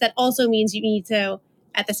 But first, that also means you need to,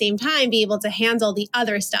 at the same time, be able to handle the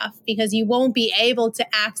other stuff, because you won't be able to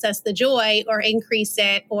access the joy or increase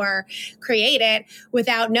it or create it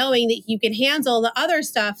without knowing that you can handle the other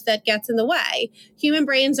stuff that gets in the way. Human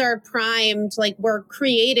brains are primed, like, we're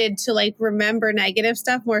created to like remember negative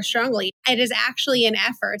stuff more strongly. It is actually an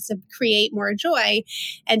effort to create more joy.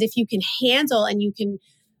 And if you can handle and you can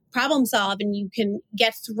problem solve and you can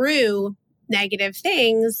get through negative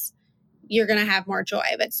things, you're going to have more joy.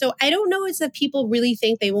 But so I don't know, it's that people really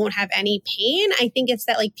think they won't have any pain. I think it's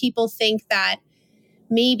that like people think that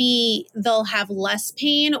maybe they'll have less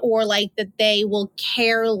pain or like that they will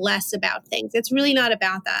care less about things. It's really not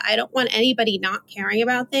about that. I don't want anybody not caring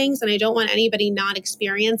about things, and I don't want anybody not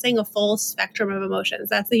experiencing a full spectrum of emotions.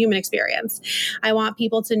 That's the human experience. I want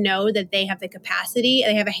people to know that they have the capacity,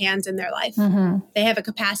 they have a hand in their life. They have a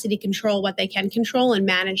capacity to control what they can control and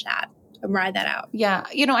manage that. And ride that out. Yeah.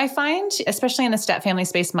 You know, I find, especially in the step family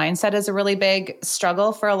space, mindset is a really big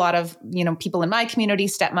struggle for a lot of, you know, people in my community,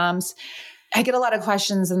 stepmoms. I get a lot of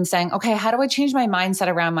questions and saying, okay, how do I change my mindset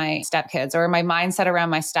around my stepkids or my mindset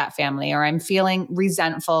around my step family? Or I'm feeling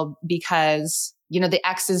resentful because, you know, the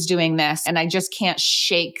ex is doing this and I just can't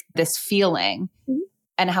shake this feeling.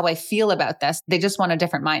 And how I feel about this. They just want a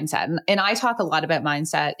different mindset. And I talk a lot about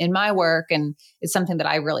mindset in my work, and it's something that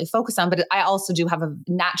I really focus on. But I also do have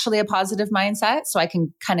naturally a positive mindset, so I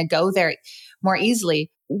can kind of go there more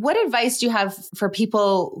easily. What advice do you have for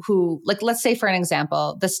people who, like, let's say for an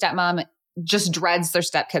example, the stepmom just dreads their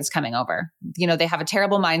stepkids coming over. You know, they have a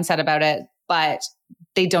terrible mindset about it, but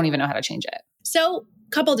they don't even know how to change it. So,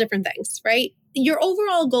 couple different things, right? Your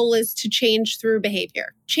overall goal is to change through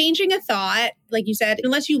behavior. Changing a thought, like you said,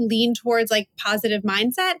 unless you lean towards like positive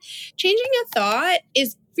mindset, changing a thought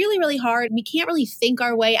is really, really hard. We can't really think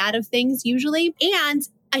our way out of things usually. And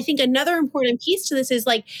I think another important piece to this is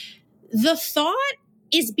like the thought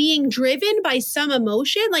is being driven by some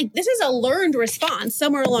emotion. Like this is a learned response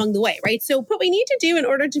somewhere along the way, right? So what we need to do in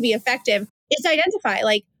order to be effective is identify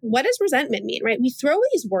like, what does resentment mean, right? We throw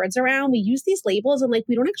these words around, we use these labels and like,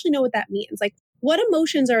 we don't actually know what that means. Like what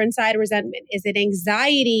emotions are inside resentment? Is it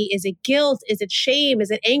anxiety? Is it guilt? Is it shame?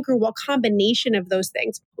 Is it anger? What combination of those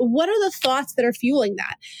things? What are the thoughts that are fueling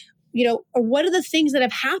that? Or what are the things that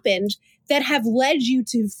have happened that have led you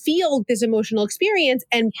to feel this emotional experience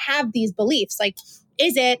and have these beliefs? Like,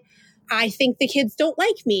 is it, I think the kids don't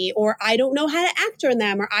like me, or I don't know how to act on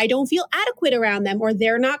them, or I don't feel adequate around them, or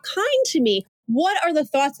they're not kind to me? What are the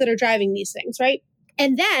thoughts that are driving these things, right?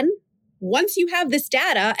 And then once you have this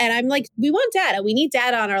data, and I'm like, we want data. We need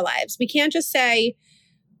data on our lives. We can't just say,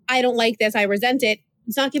 I don't like this, I resent it.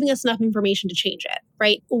 It's not giving us enough information to change it,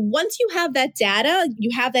 right? Once you have that data, you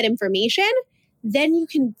have that information, then you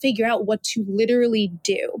can figure out what to literally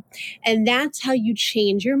do. And that's how you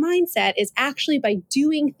change your mindset, is actually by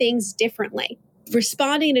doing things differently,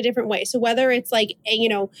 responding in a different way. So whether it's like,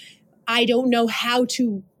 I don't know how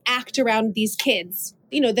to act around these kids,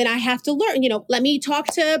 then I have to learn, let me talk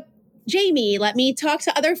to Jamie, let me talk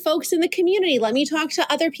to other folks in the community. Let me talk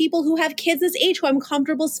to other people who have kids this age who I'm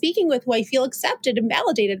comfortable speaking with, who I feel accepted and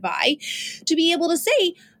validated by, to be able to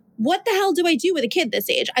say, what the hell do I do with a kid this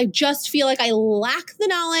age? I just feel like I lack the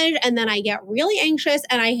knowledge and then I get really anxious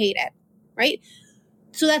and I hate it, right?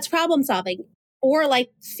 So that's problem solving. Or like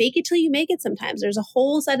fake it till you make it sometimes. There's a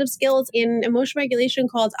whole set of skills in emotion regulation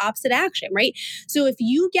called opposite action, right? So if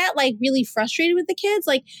you get like really frustrated with the kids,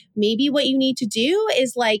 like maybe what you need to do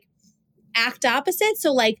is like act opposite.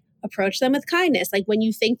 So like approach them with kindness. Like when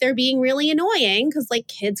you think they're being really annoying, because like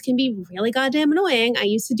kids can be really goddamn annoying. I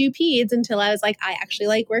used to do peds until I was like, I actually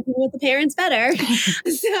like working with the parents better.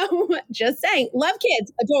 So just saying, love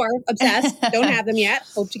kids, adore, obsessed, don't have them yet.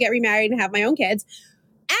 Hope to get remarried and have my own kids.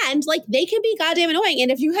 And like they can be goddamn annoying.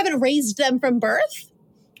 And if you haven't raised them from birth,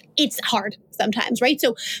 it's hard sometimes, right?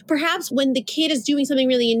 So perhaps when the kid is doing something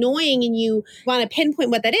really annoying and you want to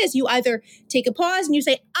pinpoint what that is, you either take a pause and you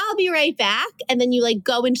say, I'll be right back. And then you like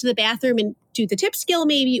go into the bathroom and do the tip skill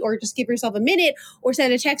maybe, or just give yourself a minute, or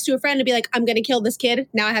send a text to a friend and be like, I'm going to kill this kid.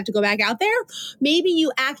 Now I have to go back out there. Maybe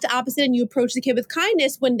you act opposite and you approach the kid with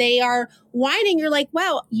kindness. When they are whining, you're like,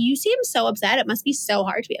 wow, you seem so upset. It must be so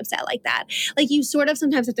hard to be upset like that. Like you sort of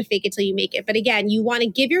sometimes have to fake it till you make it. But again, you want to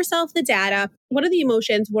give yourself the data. What are the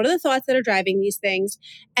emotions? What are the thoughts that are driving these things?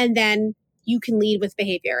 And then you can lead with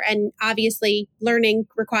behavior. And obviously learning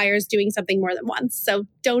requires doing something more than once. So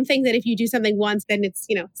don't think that if you do something once, then it's,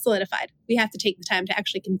 solidified. We have to take the time to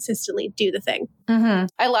actually consistently do the thing. Mm-hmm.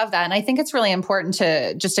 I love that. And I think it's really important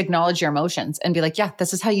to just acknowledge your emotions and be like, yeah,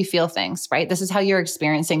 this is how you feel things, right? This is how you're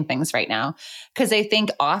experiencing things right now. Because I think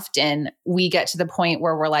often we get to the point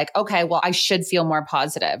where we're like, okay, well, I should feel more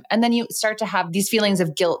positive. And then you start to have these feelings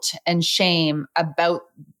of guilt and shame about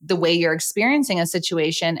the way you're experiencing a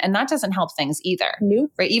situation. And that doesn't help things either,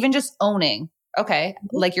 Nope. right? Even just owning, okay,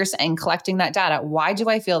 like you're saying, collecting that data. Why do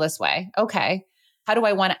I feel this way? Okay. How do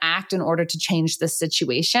I want to act in order to change this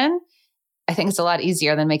situation? I think it's a lot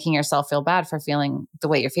easier than making yourself feel bad for feeling the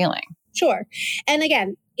way you're feeling. Sure. And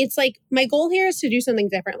again, it's like my goal here is to do something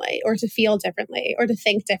differently, or to feel differently, or to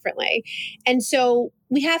think differently. And so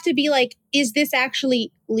we have to be like, is this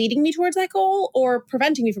actually leading me towards that goal or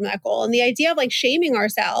preventing me from that goal? And the idea of like shaming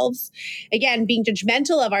ourselves, again, being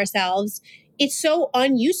judgmental of ourselves, it's so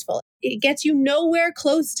unuseful. It gets you nowhere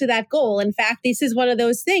close to that goal. In fact, this is one of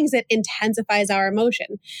those things that intensifies our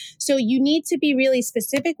emotion. So you need to be really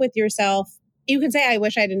specific with yourself. You can say, I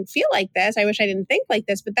wish I didn't feel like this. I wish I didn't think like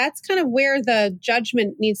this. But that's kind of where the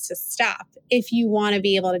judgment needs to stop if you want to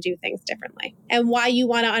be able to do things differently, and why you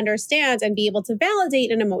want to understand and be able to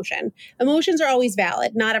validate an emotion. Emotions are always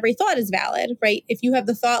valid. Not every thought is valid, right? If you have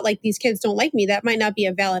the thought like these kids don't like me, that might not be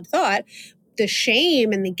a valid thought. The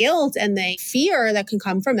shame and the guilt and the fear that can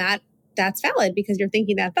come from that, that's valid because you're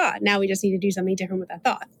thinking that thought. Now we just need to do something different with that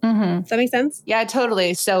thought. Mm-hmm. Does that make sense? Yeah,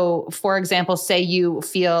 totally. So for example, say you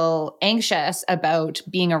feel anxious about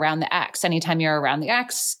being around the ex. Anytime you're around the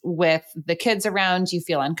ex with the kids around, you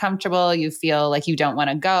feel uncomfortable. You feel like you don't want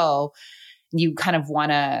to go. You kind of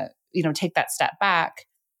want to, take that step back.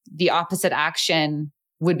 The opposite action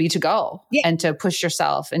would be to go and to push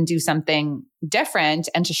yourself and do something different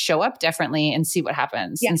and to show up differently and see what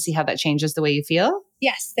happens and see how that changes the way you feel.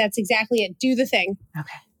 Yes, that's exactly it. Do the thing.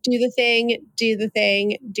 Okay. Do the thing, do the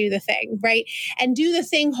thing, do the thing, right? And do the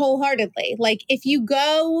thing wholeheartedly. Like if you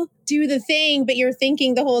go do the thing, but you're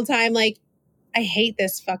thinking the whole time, like, I hate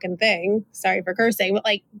this fucking thing. Sorry for cursing, but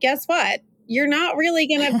like, guess what? you're not really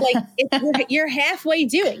going to you're halfway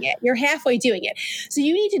doing it. You're halfway doing it. So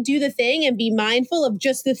you need to do the thing and be mindful of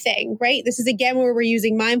just the thing, right? This is again where we're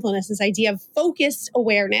using mindfulness, this idea of focused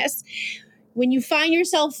awareness. When you find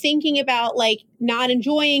yourself thinking about like not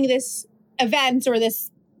enjoying this event or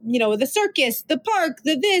this, the circus, the park,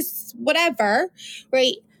 the this, whatever,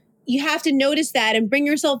 right? You have to notice that and bring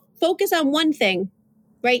yourself focus on one thing,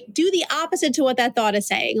 right? Do the opposite to what that thought is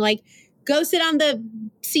saying. Like go sit on the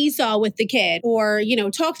seesaw with the kid or,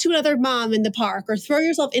 talk to another mom in the park or throw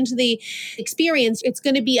yourself into the experience. It's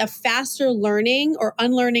going to be a faster learning or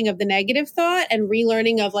unlearning of the negative thought and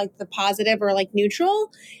relearning of like the positive or like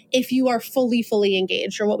neutral if you are fully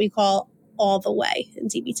engaged or what we call all the way in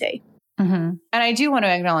CBT. Mm-hmm. And I do want to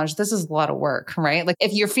acknowledge this is a lot of work, right? Like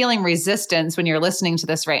if you're feeling resistance when you're listening to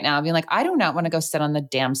this right now, being like, I do not want to go sit on the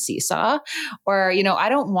damn seesaw, or, I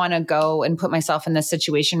don't want to go and put myself in this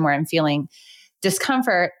situation where I'm feeling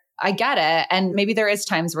discomfort. I get it. And maybe there is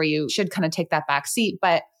times where you should kind of take that back seat.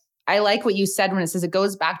 But I like what you said when it says it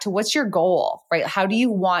goes back to what's your goal, right? How do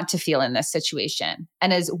you want to feel in this situation?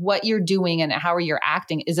 And is what you're doing and how you're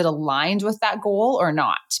acting, is it aligned with that goal or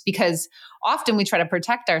not? Because often we try to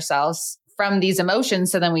protect ourselves from these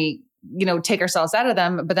emotions. So then we, take ourselves out of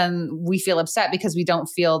them, but then we feel upset because we don't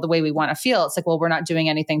feel the way we want to feel. It's like, well, we're not doing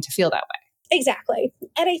anything to feel that way. Exactly.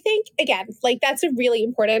 And I think, again, like that's a really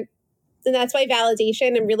important, and that's why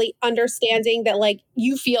validation and really understanding that like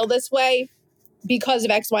you feel this way because of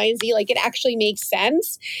X, Y, and Z, like it actually makes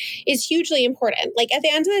sense is hugely important. Like at the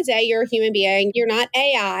end of the day, you're a human being. You're not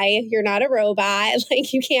AI. You're not a robot.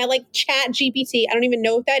 Like you can't like chat GPT. I don't even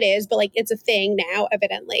know what that is, but like it's a thing now,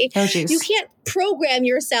 evidently. Oh, geez. You can't program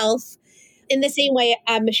yourself in the same way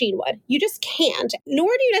a machine would. You just can't, nor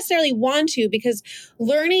do you necessarily want to, because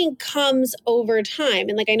learning comes over time.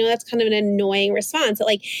 And like, I know that's kind of an annoying response that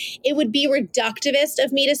like, it would be reductivist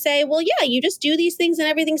of me to say, well, yeah, you just do these things and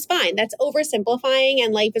everything's fine. That's oversimplifying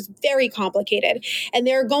and life is very complicated. And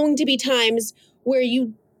there are going to be times where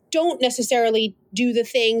you don't necessarily do the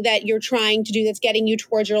thing that you're trying to do that's getting you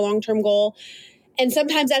towards your long-term goal. And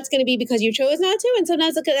sometimes that's going to be because you chose not to. And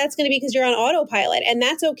sometimes that's going to be because you're on autopilot. And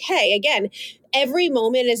that's okay. Again, every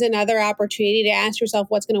moment is another opportunity to ask yourself,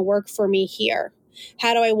 what's going to work for me here?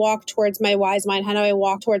 How do I walk towards my wise mind? How do I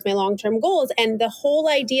walk towards my long-term goals? And the whole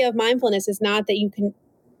idea of mindfulness is not that you can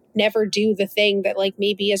never do the thing that like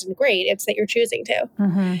maybe isn't great. It's that you're choosing to.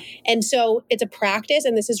 Mm-hmm. And so it's a practice,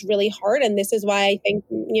 and this is really hard. And this is why I think,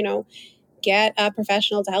 get a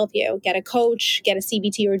professional to help you. Get a coach, get a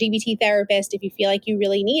CBT or DBT therapist if you feel like you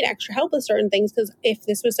really need extra help with certain things. Because if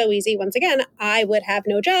this was so easy, once again, I would have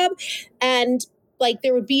no job. And like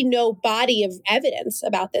there would be no body of evidence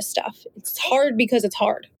about this stuff. It's hard because it's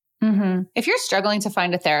hard. Mm-hmm. If you're struggling to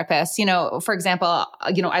find a therapist, for example,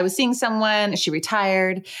 I was seeing someone, she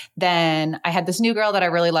retired. Then I had this new girl that I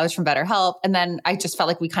really loved from BetterHelp. And then I just felt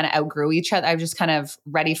like we kind of outgrew each other. I was just kind of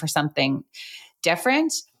ready for something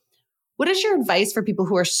different. What is your advice for people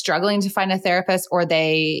who are struggling to find a therapist or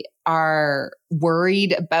they are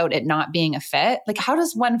worried about it not being a fit? Like, how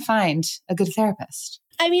does one find a good therapist?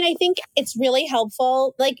 I mean, I think it's really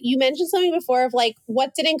helpful. Like you mentioned something before of like,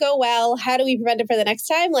 what didn't go well? How do we prevent it for the next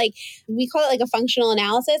time? Like we call it like a functional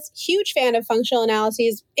analysis. Huge fan of functional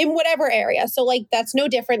analyses in whatever area. So like, that's no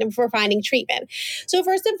different if we're finding treatment. So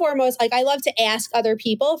first and foremost, like I love to ask other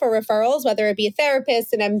people for referrals, whether it be a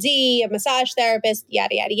therapist, an MD, a massage therapist,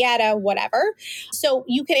 yada, yada, yada, whatever. So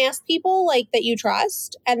you can ask people like that you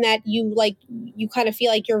trust and that you kind of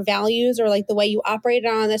feel like your values or like the way you operate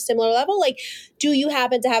are on a similar level. Like, do you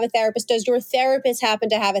happen to have a therapist? Does your therapist happen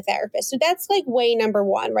to have a therapist? So that's like way number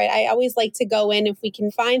one, right? I always like to go in if we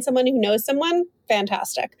can find someone who knows someone,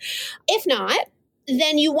 fantastic. If not,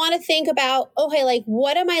 then you want to think about, okay, like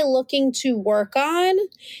what am I looking to work on?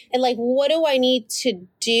 And like, what do I need to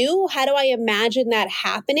do? How do I imagine that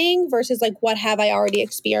happening versus like, what have I already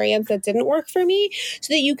experienced that didn't work for me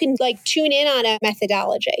so that you can like tune in on a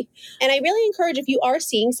methodology. And I really encourage if you are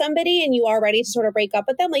seeing somebody and you are ready to sort of break up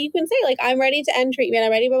with them, like you can say like, I'm ready to end treatment.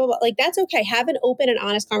 I'm ready, blah, blah, blah. Like that's okay. Have an open and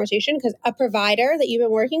honest conversation because a provider that you've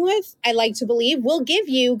been working with, I like to believe will give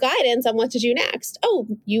you guidance on what to do next. Oh,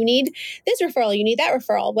 you need this referral. You need that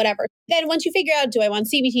referral, whatever. Then once you figure out, do I want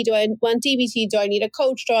CBT? Do I want DBT? Do I need a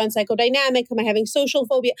coach? Do I want psychodynamic? Am I having social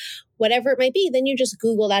phobia? Whatever it might be, then you just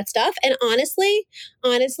Google that stuff. And honestly,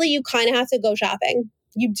 you kind of have to go shopping.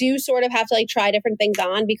 You do sort of have to like try different things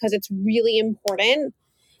on because it's really important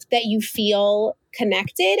that you feel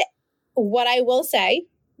connected. What I will say,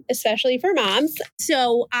 especially for moms.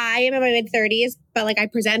 So I am in my mid-30s, but like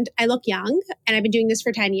I look young and I've been doing this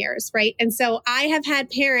for 10 years, right? And so I have had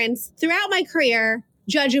parents throughout my career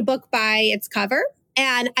judge a book by its cover.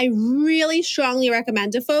 And I really strongly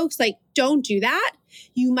recommend to folks, like, don't do that.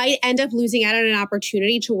 You might end up losing out on an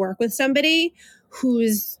opportunity to work with somebody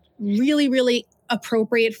who's really, really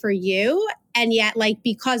appropriate for you. And yet, like,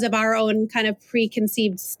 because of our own kind of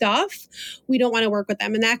preconceived stuff, we don't want to work with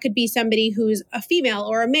them. And that could be somebody who's a female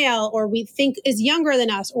or a male, or we think is younger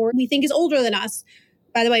than us, or we think is older than us.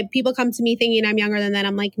 By the way, people come to me thinking I'm younger than them.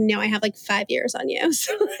 I'm like, no, I have like 5 years on you.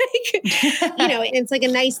 So like, it's like a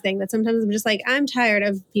nice thing that sometimes I'm just like, I'm tired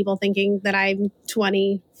of people thinking that I'm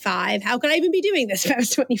 25. How could I even be doing this if I was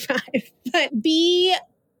 25? But be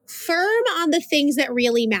firm on the things that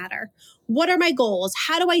really matter. What are my goals?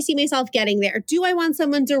 How do I see myself getting there? Do I want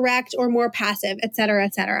someone direct or more passive, et cetera,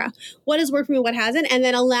 et cetera? What has worked for me, what hasn't? And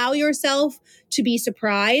then allow yourself to be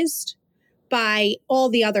surprised by all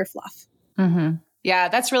the other fluff. Mm-hmm. Yeah,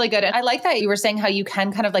 that's really good. And I like that you were saying how you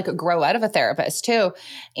can kind of like grow out of a therapist too.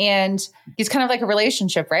 And it's kind of like a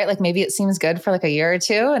relationship, right? Like maybe it seems good for like a year or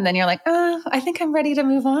two. And then you're like, oh, I think I'm ready to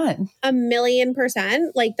move on.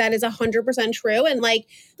 1,000,000%. Like that is 100% true. And like,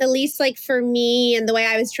 at least like for me and the way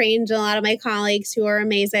I was trained and a lot of my colleagues who are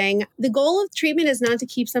amazing, the goal of treatment is not to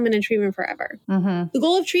keep someone in treatment forever. Mm-hmm. The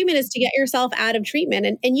goal of treatment is to get yourself out of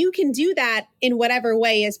treatment. And you can do that in whatever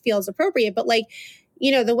way feels appropriate. But like,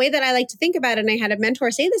 the way that I like to think about it, and I had a mentor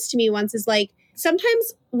say this to me once, is like,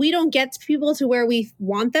 sometimes we don't get people to where we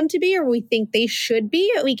want them to be or we think they should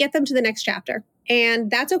be. We get them to the next chapter. And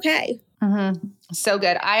that's okay. Mm-hmm. So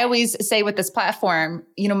good. I always say with this platform,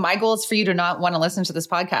 my goal is for you to not want to listen to this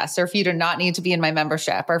podcast, or for you to not need to be in my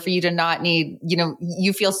membership, or for you to not need,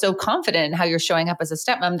 you feel so confident in how you're showing up as a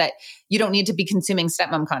stepmom that you don't need to be consuming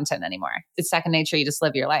stepmom content anymore. It's second nature. You just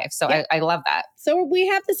live your life. So yeah. I love that. So we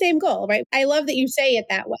have the same goal, right? I love that you say it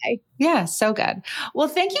that way. Yeah, so good. Well,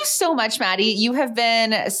 thank you so much, Maddy. You have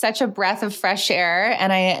been such a breath of fresh air.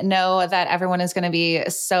 And I know that everyone is going to be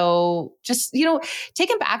so just,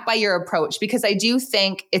 taken back by your approach, because I do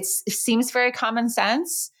think it seems very common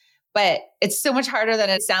sense, but it's so much harder than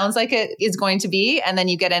it sounds like it is going to be. And then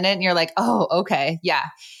you get in it and you're like, oh, okay. Yeah.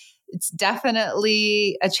 It's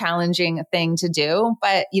definitely a challenging thing to do.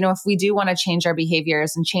 But, if we do want to change our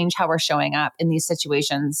behaviors and change how we're showing up in these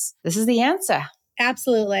situations, this is the answer.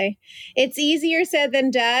 Absolutely. It's easier said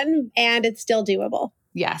than done, and it's still doable.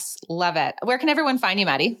 Yes. Love it. Where can everyone find you,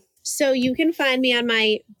 Maddy? So you can find me on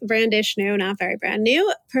my brandish new, not very brand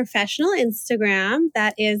new, professional Instagram.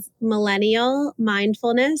 That is Millennial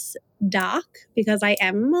Mindfulness Doc, because I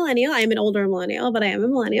am a millennial. I am an older millennial, but I am a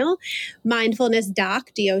millennial. Mindfulness Doc,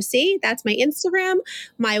 DOC. That's my Instagram.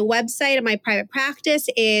 My website and my private practice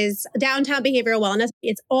is Downtown Behavioral Wellness.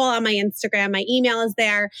 It's all on my Instagram. My email is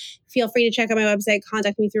there. Feel free to check out my website,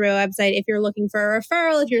 contact me through a website. If you're looking for a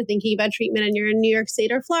referral, if you're thinking about treatment and you're in New York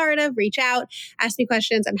State or Florida, reach out, ask me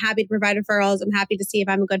questions. I'm happy to provide referrals. I'm happy to see if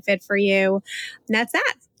I'm a good fit for you. And that's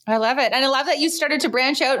that. I love it. And I love that you started to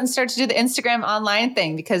branch out and start to do the Instagram online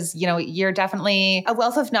thing, because, you're definitely a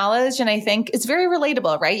wealth of knowledge. And I think it's very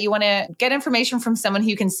relatable, right? You want to get information from someone who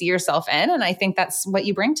you can see yourself in. And I think that's what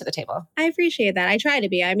you bring to the table. I appreciate that. I try to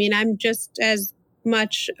be. I mean, I'm just as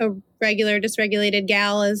much a regular dysregulated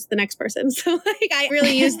gal as the next person. So I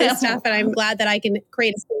really use this stuff, and I'm glad that I can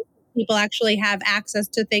create a space where people actually have access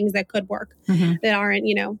to things that could work, that aren't,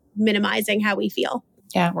 minimizing how we feel.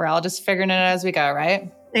 Yeah. We're all just figuring it out as we go,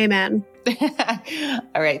 right? Amen.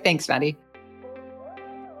 All right. Thanks, Maddy.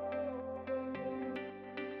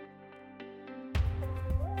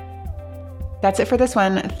 That's it for this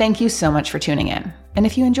one. Thank you so much for tuning in. And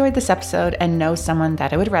if you enjoyed this episode and know someone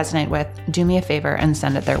that it would resonate with, do me a favor and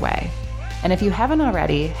send it their way. And if you haven't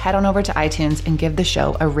already, head on over to iTunes and give the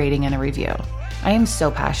show a rating and a review. I am so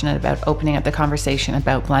passionate about opening up the conversation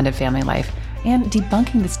about blended family life and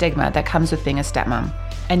debunking the stigma that comes with being a stepmom.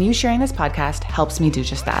 And you sharing this podcast helps me do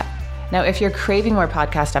just that. Now, if you're craving more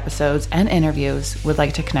podcast episodes and interviews, would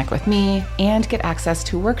like to connect with me and get access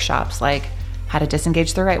to workshops like how to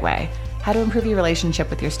disengage the right way, how to improve your relationship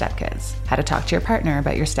with your stepkids, how to talk to your partner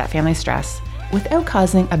about your stepfamily stress without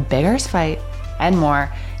causing a big arse fight, and more,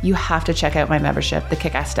 you have to check out my membership, the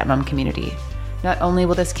Kick-Ass Stepmom Community. Not only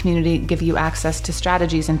will this community give you access to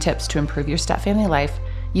strategies and tips to improve your stepfamily life,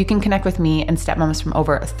 you can connect with me and stepmoms from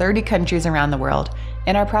over 30 countries around the world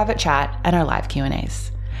in our private chat and our live Q&As.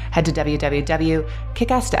 Head to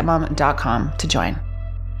www.kickassstepmom.com to join.